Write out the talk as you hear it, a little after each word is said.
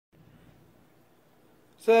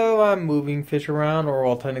So I'm moving fish around, or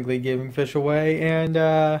well, technically giving fish away, and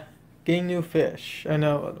getting new fish. I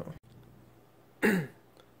know.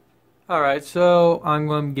 Alright, so I'm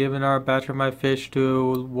going to be giving our batch of my fish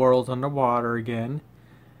to Worlds Underwater again.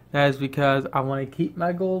 That is because I want to keep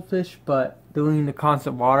my goldfish, but doing the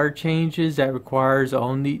constant water changes that requires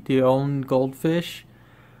the own goldfish,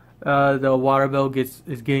 the water bill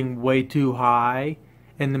is getting way too high.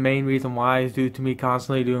 And the main reason why is due to me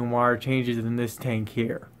constantly doing water changes in this tank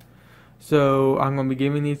here. So I'm going to be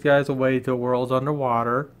giving these guys away to Worlds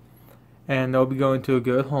Underwater, and they'll be going to a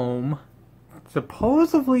good home.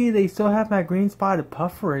 Supposedly they still have my green spotted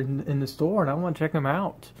puffer in the store, and I want to check them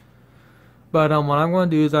out. But what I'm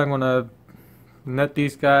going to do is I'm going to net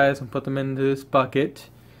these guys and put them into this bucket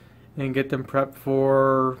and get them prepped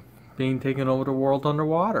for being taken over to Worlds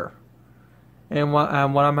Underwater. And what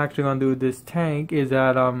I'm actually going to do with this tank is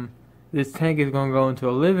that this tank is going to go into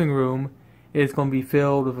a living room. It's going to be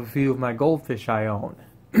filled with a few of my goldfish I own.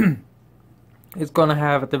 It's going to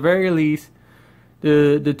have, at the very least,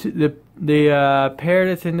 the pair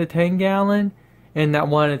that's in the 10-gallon and that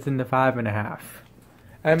one that's in the 5.5.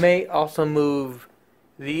 I may also move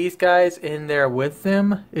these guys in there with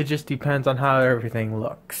them. It just depends on how everything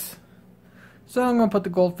looks. So I'm going to put the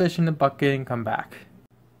goldfish in the bucket and come back.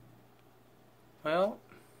 Well,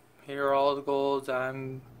 here are all the golds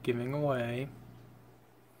I'm giving away.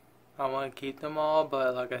 I want to keep them all,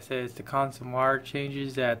 but like I said, it's the constant water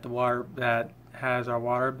changes that has our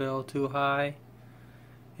water bill too high,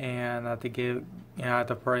 and I have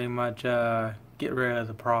to pretty much get rid of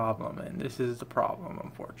the problem, and this is the problem,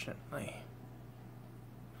 unfortunately.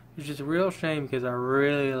 It's just a real shame because I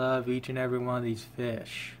really love each and every one of these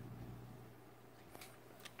fish.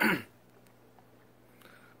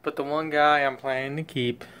 But the one guy I'm planning to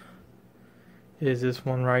keep is this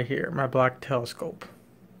one right here, my black telescope.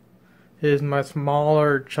 It is my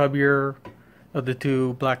smaller, chubbier of the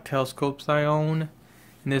two black telescopes I own,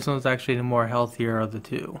 and this one's actually the more healthier of the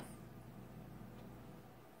two.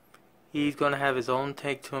 He's going to have his own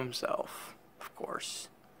tank to himself, of course.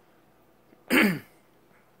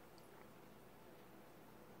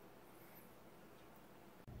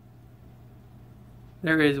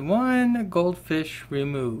 There is one goldfish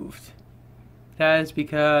removed. That is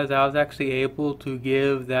because I was actually able to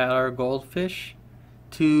give that other goldfish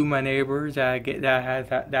to my neighbors that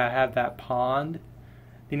have that pond.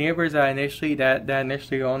 The neighbors that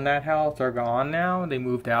initially owned that house are gone now. They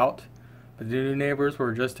moved out, but the new neighbors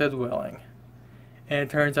were just as willing. And it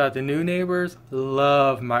turns out the new neighbors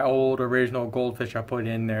love my old original goldfish I put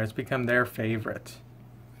in there. It's become their favorite.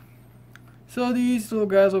 So these little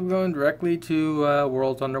guys will be going directly to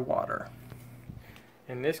Worlds Underwater.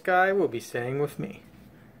 And this guy will be staying with me.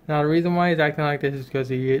 Now the reason why he's acting like this is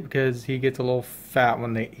because he gets a little fat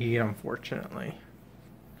when they eat, unfortunately.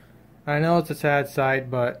 I know it's a sad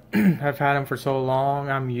sight, but I've had him for so long,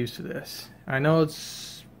 I'm used to this. I know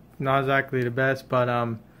it's not exactly the best, but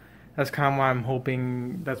that's kind of why I'm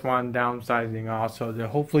hoping, that's why I'm downsizing also, to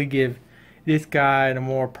hopefully give this guy the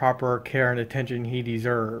more proper care and attention he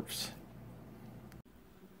deserves.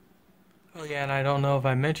 Oh yeah, and I don't know if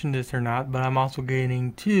I mentioned this or not, but I'm also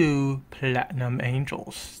getting 2 platinum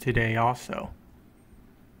angels today also.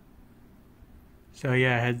 So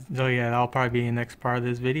yeah, that'll probably be the next part of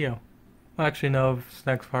this video. Well, actually no, this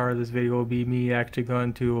next part of this video will be me actually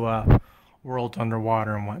going to Worlds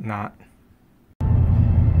Underwater and whatnot.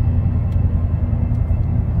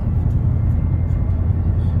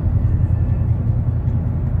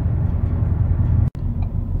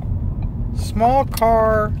 Small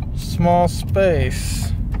car, small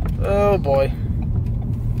space. Oh boy.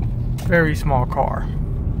 Very small car.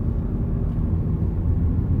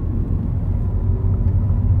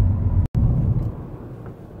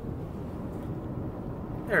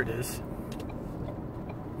 There it is.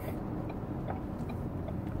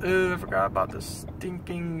 I forgot about the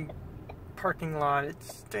stinking parking lot. It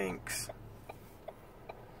stinks.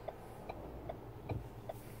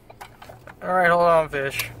 Alright, hold on,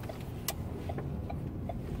 fish.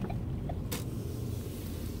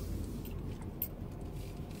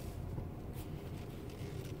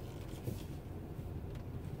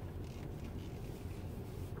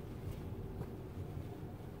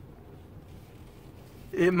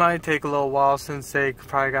 It might take a little while since they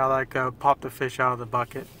probably got pop the fish out of the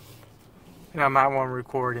bucket. And I might want to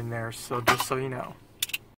record in there, so just so you know.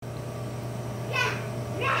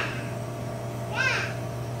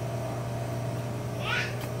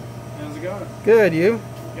 How's it going? Good, you?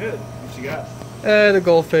 Good. What you got? The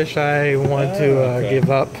goldfish I want to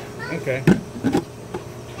give up. Okay.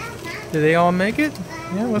 Did they all make it?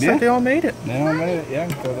 Yeah, looks like they all made it. They all made it, yeah.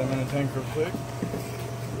 Throw them in the tank real quick.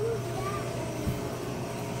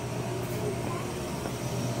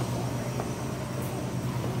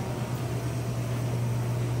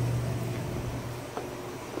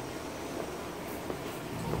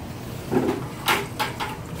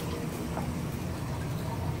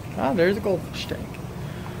 Ah, there's a goldfish tank.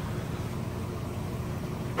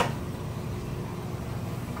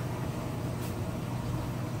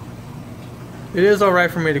 It is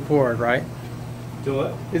alright for me to record, right? Do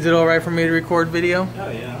what? Is it alright for me to record video? Oh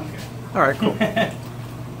yeah, okay. Alright, cool.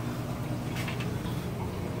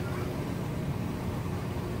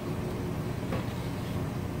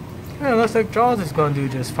 Yeah, looks like Jaws is going to do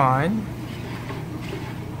just fine.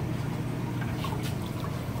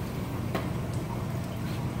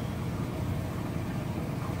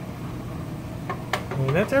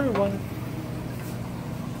 And that's everyone.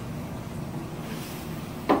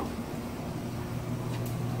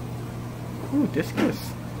 Ooh,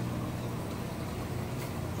 discus.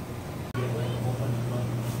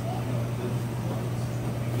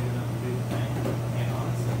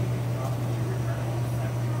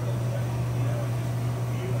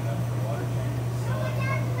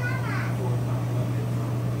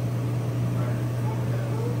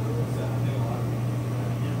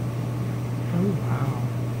 Oh, wow.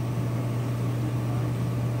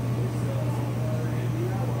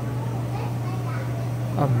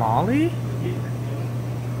 A molly?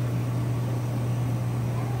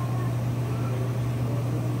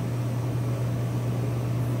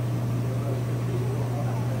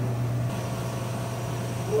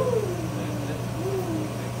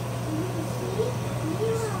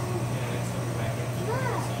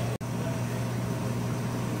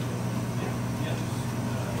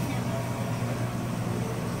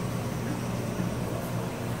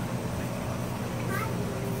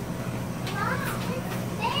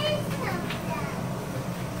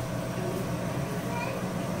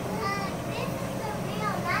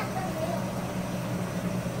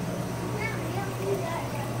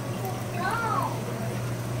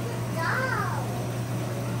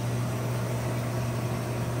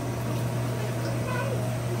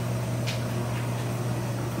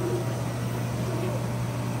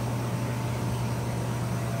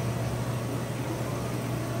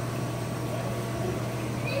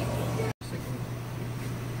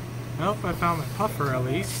 Nope, I found my puffer at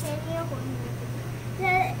least.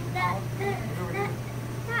 That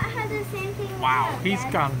has the same thing. Wow, he's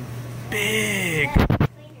gotten big.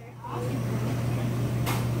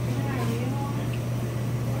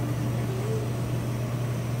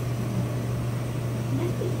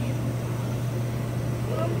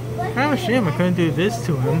 Kind of a shame I couldn't do this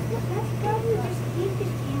to him.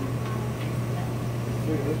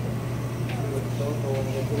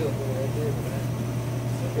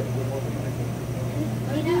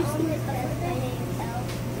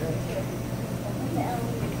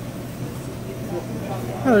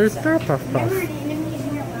 Oh, there's Star Puff Puff.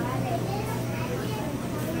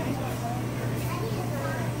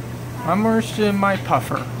 I'm immersed in my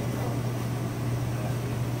puffer.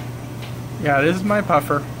 Yeah, this is my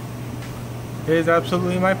puffer. It is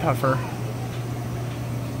absolutely my puffer.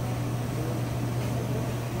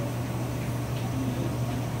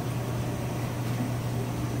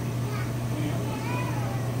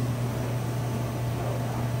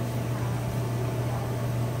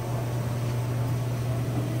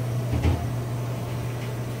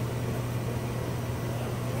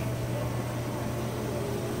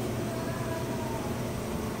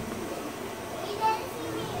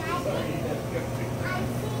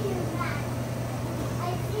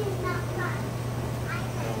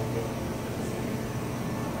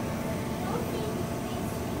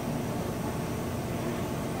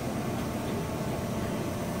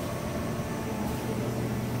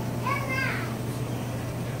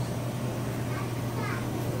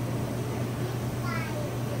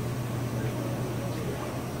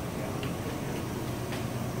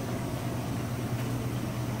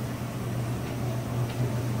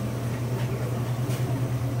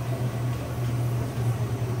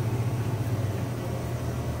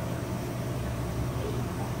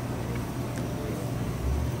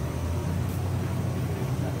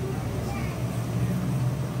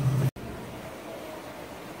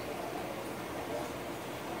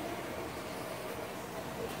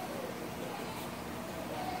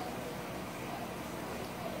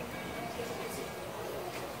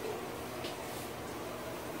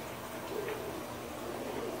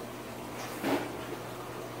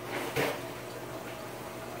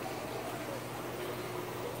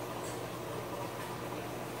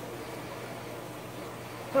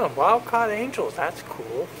 Oh, wild-caught angels, that's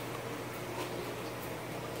cool.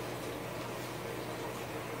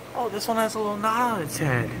 Oh, this one has a little knot on its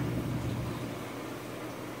head.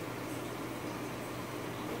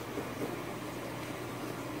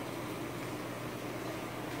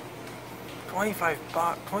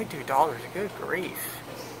 $22, good grief.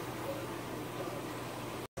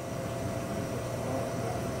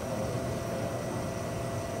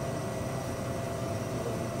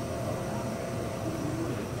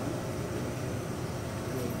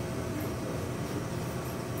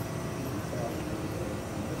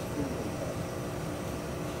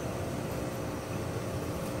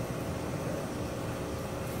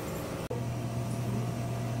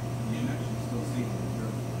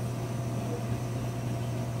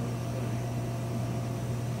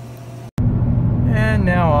 I'm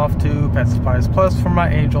now off to Pet Supplies Plus for my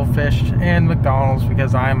Angelfish and McDonald's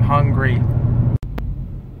because I'm hungry.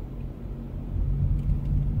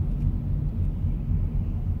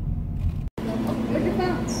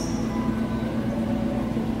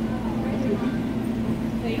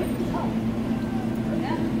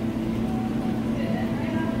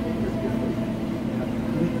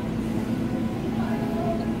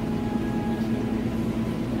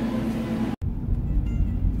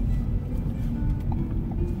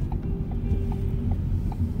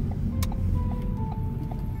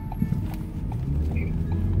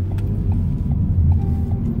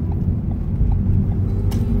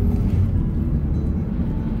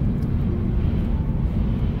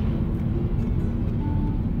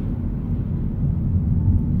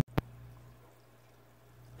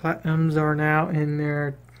 Platinums are now in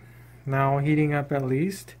there, now heating up at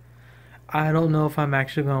least. I don't know if I'm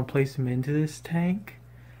actually going to place them into this tank,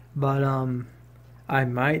 but I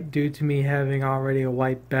might, due to me having already a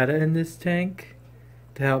white betta in this tank,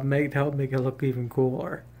 to help make it look even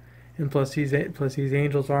cooler. And plus these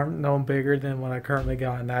angels aren't no bigger than what I currently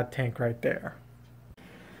got in that tank right there.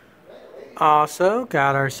 Also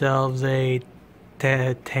got ourselves a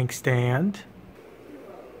tank stand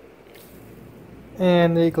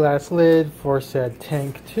and a glass lid for said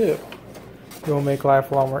tank too. It will make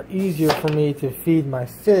life a lot more easier for me to feed my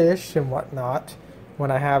fish and whatnot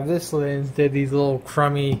when I have this lid instead of these little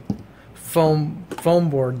crummy foam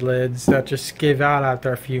board lids that just give out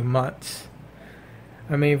after a few months.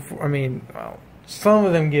 I mean, well, some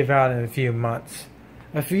of them give out in a few months.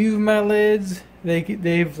 A few of my lids,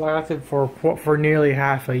 they've lasted for nearly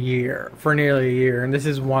a year, and this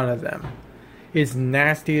is one of them. It's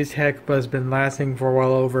nasty as heck, but it's been lasting for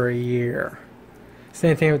well over a year.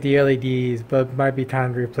 Same thing with the LEDs, but it might be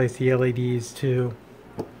time to replace the LEDs too.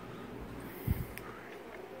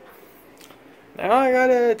 Now I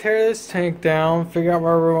gotta tear this tank down, figure out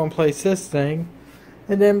where we're gonna place this thing,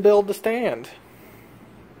 and then build the stand.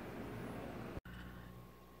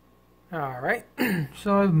 Alright,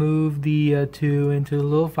 so I've moved the 2 into the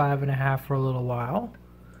little 5.5 for a little while.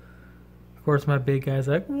 Of course, my big guy's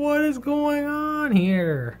like, what is going on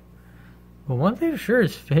here? But one thing sure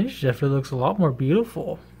is finished after it looks a lot more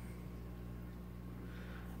beautiful.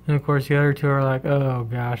 And of course, the other two are like, oh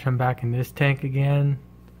gosh, I'm back in this tank again.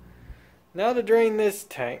 Now to drain this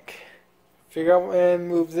tank. Figure out and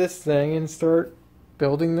move this thing and start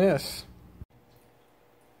building this.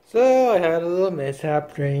 So I had a little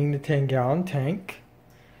mishap draining the 10-gallon tank.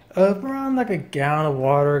 Around like a gallon of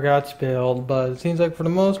water got spilled, but it seems like for the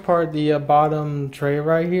most part the bottom tray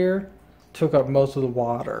right here took up most of the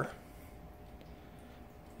water.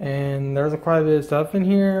 And there's quite a bit of stuff in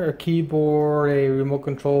here, a keyboard, a remote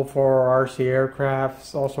control for RC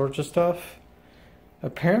aircrafts, all sorts of stuff.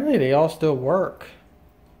 Apparently they all still work.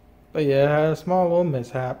 But yeah, I had a small little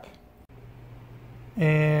mishap.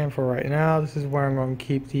 And for right now, this is where I'm going to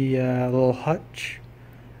keep the little hutch.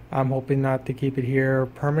 I'm hoping not to keep it here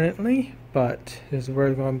permanently, but this is where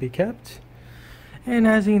it's going to be kept. And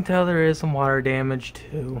as you can tell, there is some water damage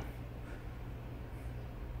too.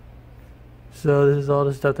 So this is all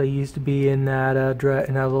the stuff that used to be in that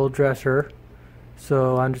little dresser.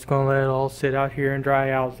 So I'm just going to let it all sit out here and dry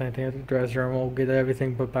out, same thing at the dresser, and we'll get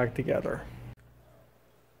everything put back together.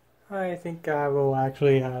 I think I will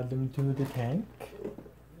actually add them to the tank.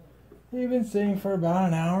 They've been sitting for about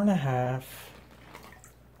an hour and a half.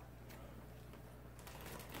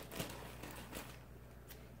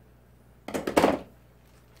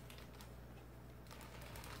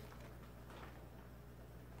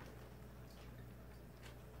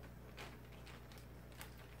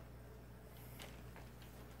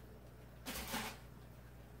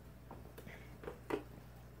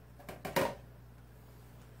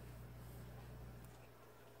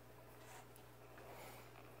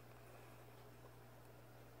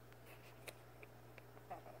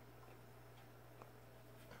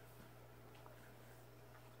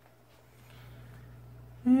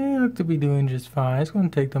 They look to be doing just fine. It's going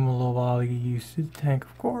to take them a little while to get used to the tank,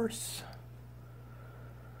 of course.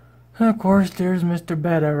 And of course, there's Mr.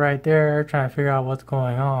 Betta right there trying to figure out what's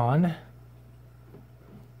going on.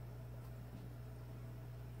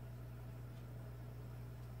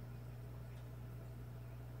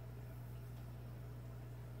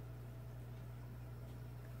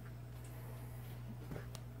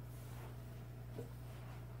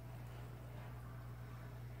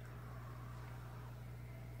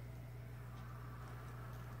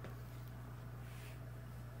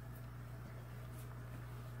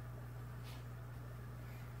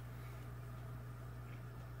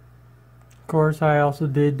 Of course, I also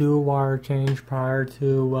did do a water change prior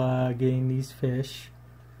to getting these fish.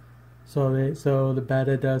 So the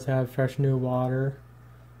betta does have fresh new water,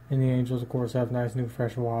 and the angels, of course, have nice new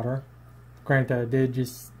fresh water. Granted, I did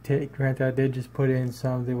just put in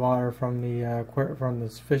some of the water from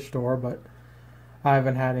this fish store, but I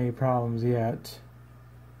haven't had any problems yet.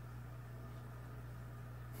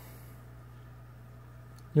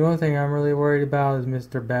 The only thing I'm really worried about is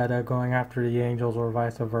Mr. Betta going after the angels or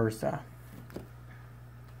vice versa.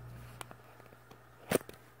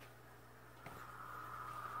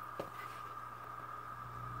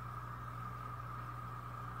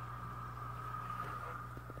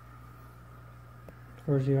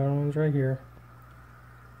 Where's the other ones? Right here.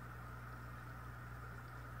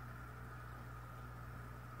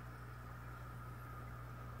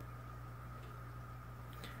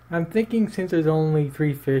 I'm thinking since there's only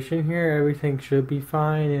 3 fish in here, everything should be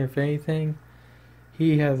fine, and if anything,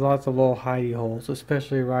 he has lots of little hidey holes,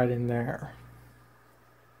 especially right in there.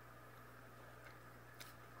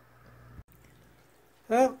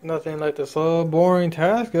 Well, nothing like the slow, boring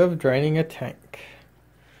task of draining a tank.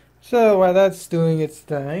 So while that's doing its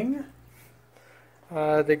thing,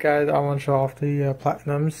 the guys, I want to show off the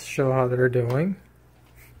platinums, show how they're doing.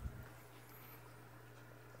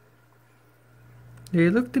 They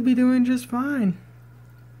look to be doing just fine.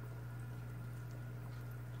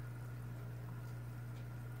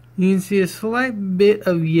 You can see a slight bit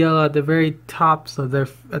of yellow at the very tops of their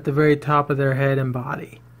head and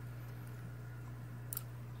body.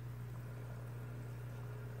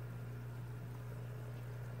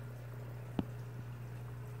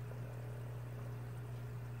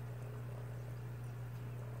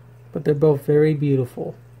 But they're both very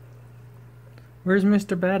beautiful. Where's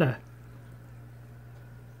Mr. Betta?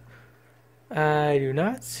 I do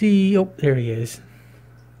not see. Oh, there he is.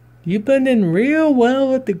 You blend in real well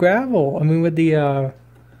with the gravel. I mean, with the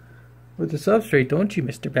substrate, don't you,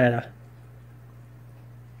 Mr. Betta?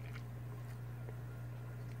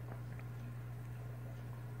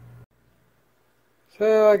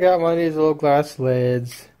 So I got one of these little glass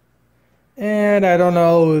lids, and I don't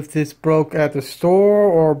know if this broke at the store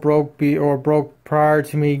or broke prior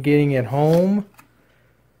to me getting it home,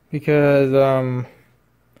 because the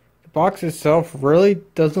box itself really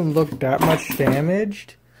doesn't look that much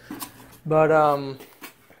damaged, but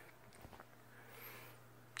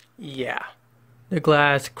yeah, the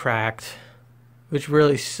glass cracked, which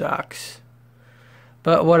really sucks.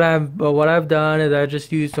 But what I've done is I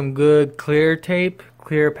just used some good clear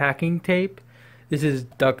packing tape. This is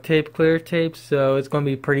duct tape clear tape, so it's going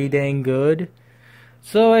to be pretty dang good.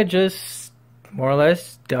 So I just more or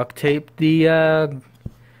less duct tape the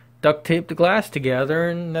glass together,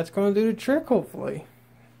 and that's going to do the trick, hopefully.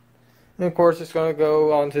 And of course, it's going to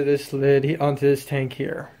go onto this lid, onto this tank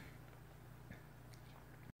here.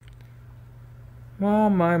 While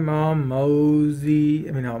my mom well,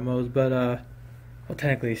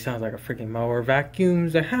 technically it sounds like a freaking mower,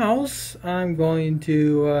 vacuums the house, I'm going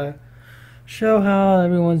to show how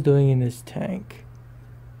everyone's doing in this tank.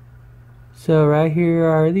 So right here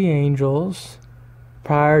are the angels.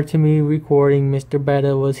 Prior to me recording, Mr.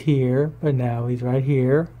 Betta was here, but now he's right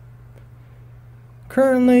here.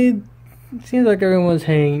 Currently, seems like everyone's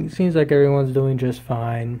doing just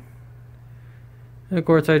fine. And of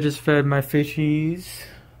course, I just fed my fishies,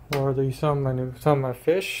 or some of my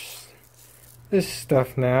fish, this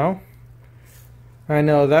stuff now. I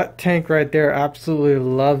know that tank right there absolutely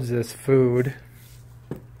loves this food.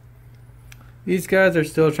 These guys are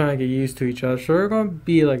still trying to get used to each other, so we're going to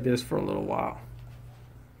be like this for a little while.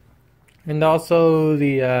 And also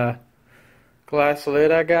the glass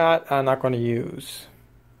lid I got, I'm not going to use.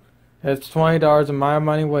 It's $20 of my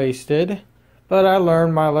money wasted, but I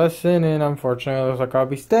learned my lesson, and unfortunately it looks like I'll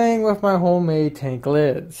be staying with my homemade tank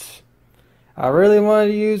lids. I really wanted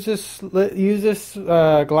to use this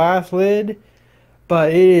glass lid,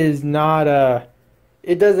 but it is not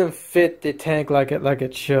it doesn't fit the tank like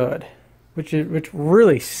it should, which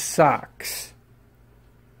really sucks.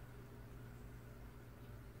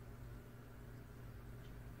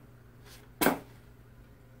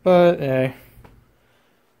 But hey,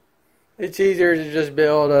 it's easier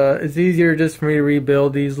just for me to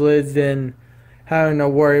rebuild these lids than having to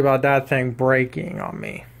worry about that thing breaking on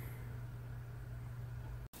me.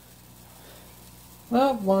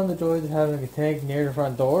 Well, one of the joys of having a tank near the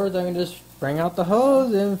front door is I can just bring out the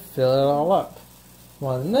hose and fill it all up.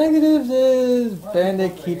 One of the negatives is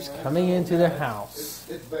Bandit keeps coming into the house,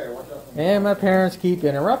 and my parents keep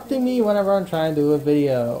interrupting me whenever I'm trying to do a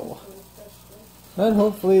video. But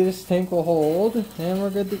hopefully this tank will hold, and we're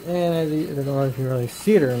good to, and I don't know if you really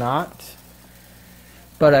see it or not,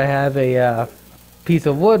 but I have a piece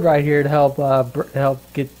of wood right here to help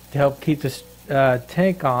keep this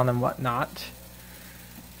tank on and whatnot.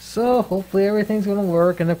 So hopefully everything's gonna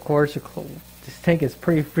work. And of course, this tank is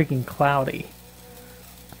pretty freaking cloudy.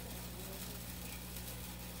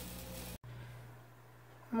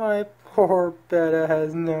 My poor Betta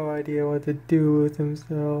has no idea what to do with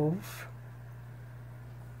himself.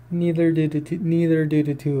 Neither do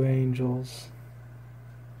the two angels.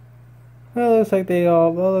 Well, it looks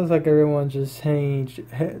like everyone's just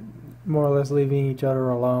more or less leaving each other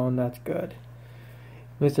alone. That's good.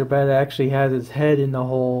 Mr. Betta actually has his head in the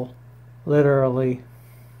hole, literally.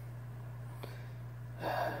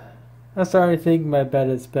 I'm starting to think my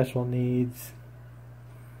Betta's special needs.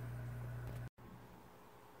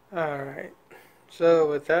 Alright, so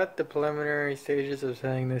with that, the preliminary stages of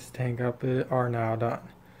setting this tank up are now done.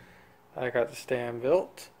 I got the stand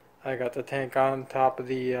built. I got the tank on top of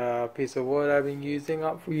the piece of wood I've been using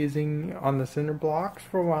on the cinder blocks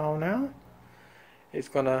for a while now. It's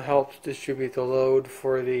gonna help distribute the load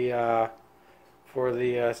for the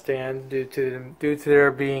stand due to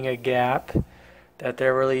there being a gap that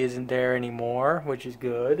there really isn't there anymore, which is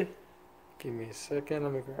good. Give me a second.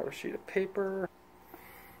 Let me grab a sheet of paper.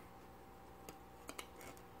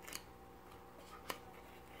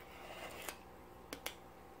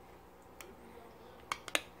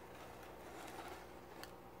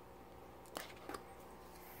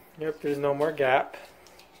 Yep, there's no more gap.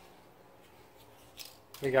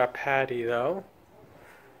 We got Patty though.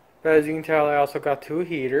 But as you can tell, I also got two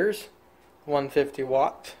heaters, 150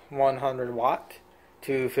 watt, 100 watt,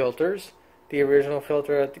 two filters. The original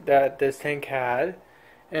filter that this tank had,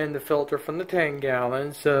 and the filter from the 10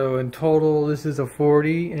 gallon. So in total, this is a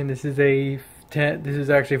 40, and this is a 10. This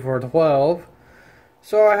is actually for 12.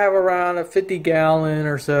 So I have around a 50 gallon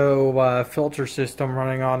or so filter system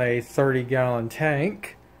running on a 30 gallon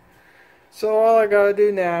tank. So all I gotta do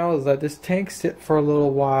now is let this tank sit for a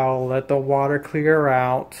little while, let the water clear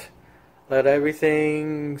out, let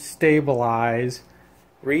everything stabilize,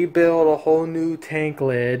 rebuild a whole new tank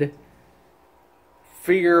lid,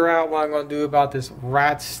 figure out what I'm gonna do about this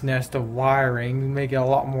rat's nest of wiring, make it a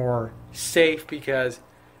lot more safe, because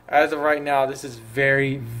as of right now this is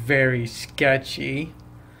very, very sketchy.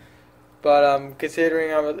 But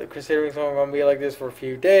considering it's only gonna be like this for a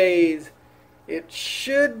few days, it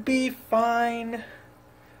should be fine.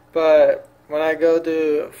 But when I go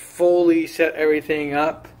to fully set everything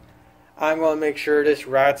up, I'm going to make sure this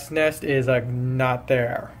rat's nest is like not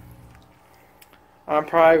there. I'm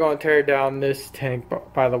probably going to tear down this tank,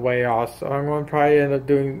 by the way, also. I'm probably going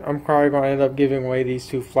to end up giving away these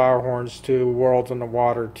two flower horns to Worlds on the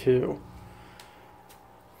Water too.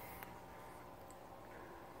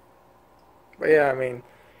 But yeah, I mean,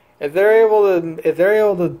 if they're able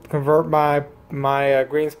to convert my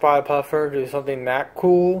green spot puffer to something that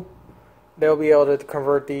cool, they'll be able to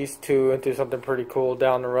convert these two into something pretty cool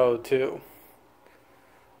down the road too.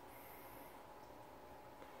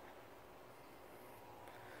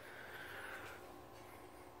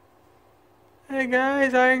 Hey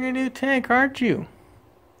guys, eyeing a new tank, aren't you?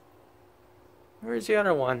 Where's the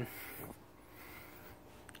other one?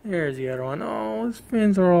 There's the other one. Oh, his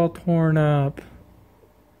fins are all torn up.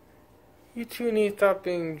 You two need to stop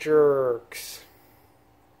being jerks.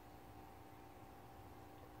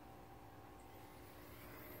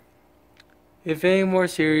 If any more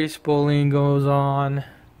serious bullying goes on,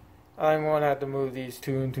 I'm going to have to move these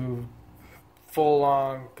two into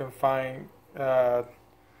full-on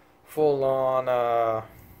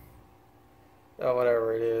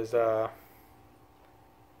whatever it is,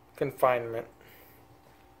 confinement.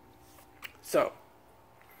 So,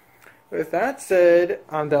 with that said,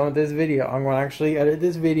 I'm done with this video. I'm going to actually edit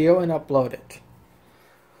this video and upload it.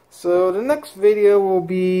 So the next video will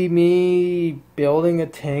be me building a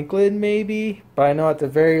tank lid maybe, but I know at the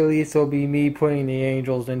very least it'll be me putting the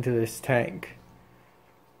angels into this tank.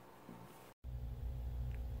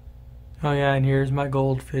 Oh yeah, and here's my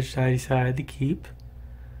goldfish that I decided to keep.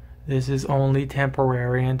 This is only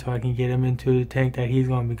temporary until I can get him into the tank that he's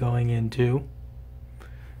going to be going into.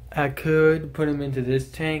 I could put him into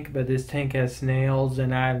this tank, but this tank has snails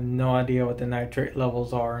and I have no idea what the nitrate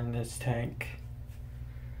levels are in this tank.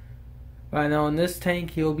 But I know in this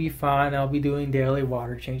tank he'll be fine. I'll be doing daily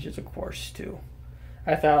water changes, of course, too.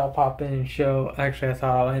 I thought I'll pop in and show, actually I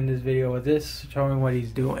thought I'll end this video with this, showing what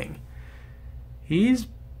he's doing. He's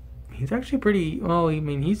actually pretty, well, I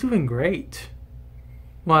mean, he's doing great.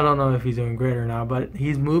 Well, I don't know if he's doing great or not, but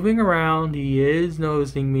he's moving around, he is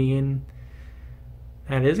noticing me, and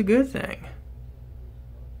that is a good thing.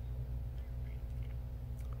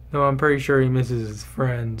 Though I'm pretty sure he misses his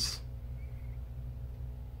friends.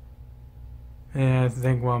 And I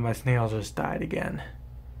think one of my snails just died again.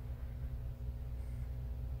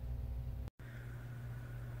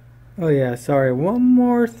 Oh yeah, sorry, one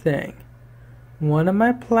more thing. One of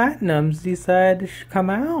my platinums decided to come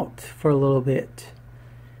out for a little bit.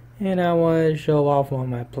 And I want to show off one of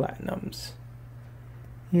my platinums.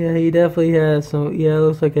 Yeah, he definitely has some, yeah, it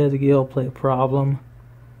looks like he has a gill plate problem.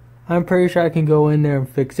 I'm pretty sure I can go in there and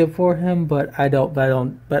fix it for him, but I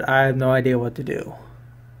have no idea what to do.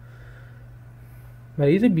 But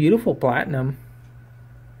he's a beautiful platinum.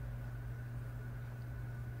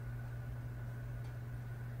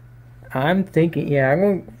 I'm thinking, yeah, I'm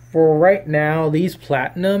going, for right now, these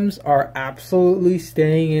platinums are absolutely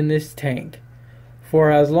staying in this tank.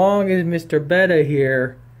 For as long as Mr. Betta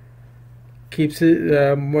here keeps it,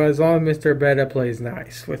 as long as Mr. Betta plays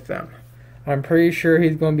nice with them. I'm pretty sure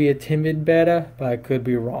he's going to be a timid Betta, but I could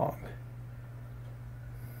be wrong.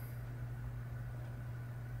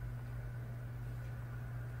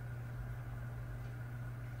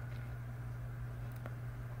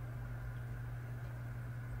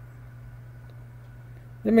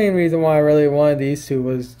 The main reason why I really wanted these two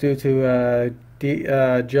was due to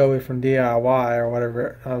Joey from DIY or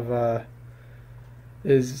whatever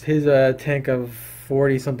is his tank of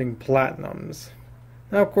 40 something platinums.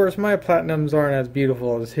 Now of course my platinums aren't as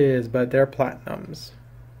beautiful as his, but they're platinums.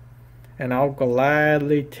 And I'll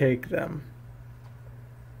gladly take them.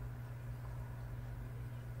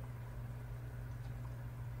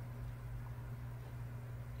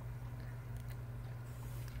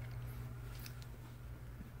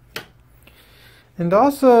 And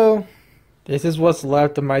also, this is what's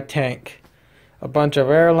left of my tank. A bunch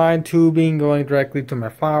of airline tubing going directly to my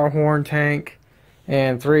fire horn tank,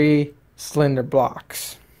 and 3 slender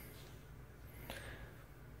blocks.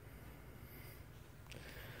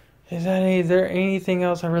 Is there anything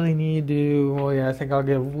else I really need to do? Well, yeah, I think I'll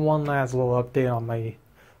give one last little update on my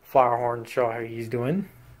fire horn, show how he's doing.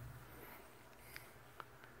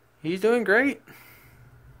 He's doing great.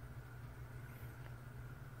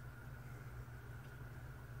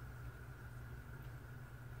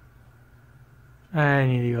 I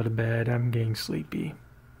need to go to bed. I'm getting sleepy.